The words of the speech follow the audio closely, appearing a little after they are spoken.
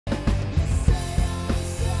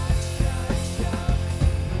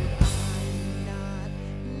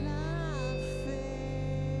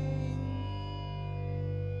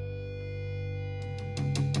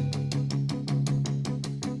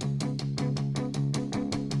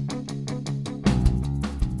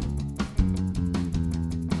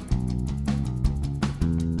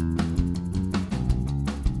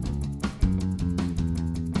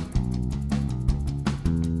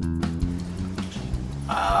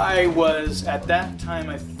I was, at that time,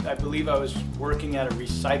 I believe I was working at a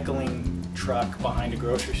recycling truck behind a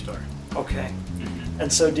grocery store. Okay.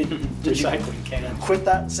 And so did you quit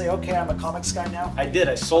that and say, okay, I'm a comics guy now? I did.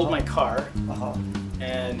 I sold my car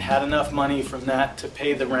and had enough money from that to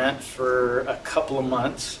pay the rent for a couple of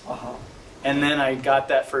months. And then I got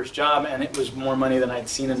that first job, and it was more money than I'd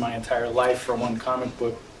seen in my entire life for one comic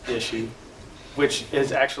book issue, which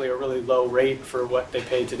is actually a really low rate for what they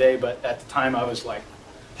pay today, but at the time I was like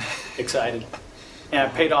excited. And I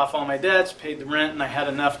paid off all my debts, paid the rent, and I had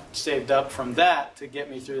enough saved up from that to get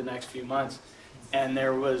me through the next few months. And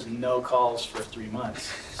there was no calls for 3 months.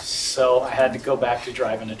 So I had to go back to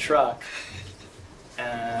driving a truck,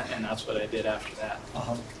 and that's what I did after that.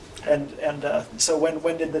 So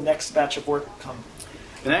when did the next batch of work come?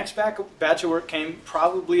 The next batch of work came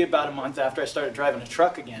probably about a month after I started driving a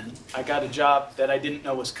truck again. I got a job that I didn't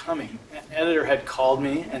know was coming. An editor had called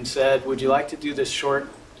me and said, would you like to do this short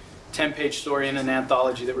 10-page story in an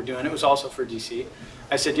anthology that we're doing? It was also for DC.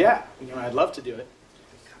 I said, yeah, I'd love to do it.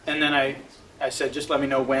 And then I said, just let me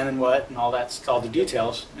know when and what and all the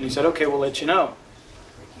details. And he said, okay, we'll let you know.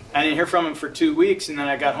 I didn't hear from him for 2 weeks, and then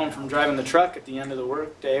I got home from driving the truck at the end of the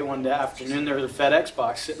work day. One afternoon, there was a FedEx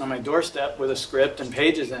box sitting on my doorstep with a script and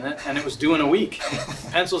pages in it, and it was due in a week.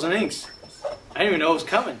 Pencils and inks. I didn't even know it was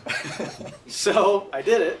coming. So I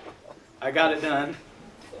did it. I got it done.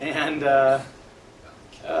 And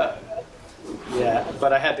yeah,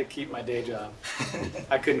 but I had to keep my day job.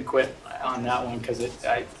 I couldn't quit on that one because it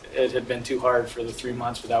had been too hard for the 3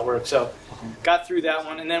 months without work. So got through that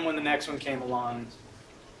one, and then when the next one came along,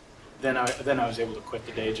 then I was able to quit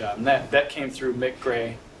the day job. And that came through Mick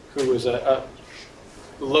Gray, who was a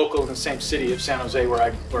local in the same city of San Jose where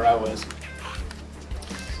I was.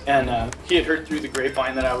 And he had heard through the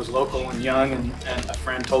grapevine that I was local and young, and a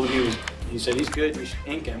friend told him he said, he's good, you should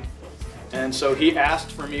ink him. And so he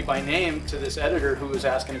asked for me by name to this editor who was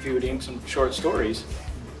asking if he would ink some short stories.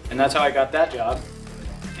 And that's how I got that job.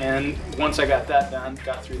 And once I got that done,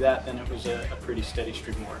 got through that, then it was a pretty steady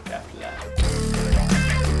stream of work after that.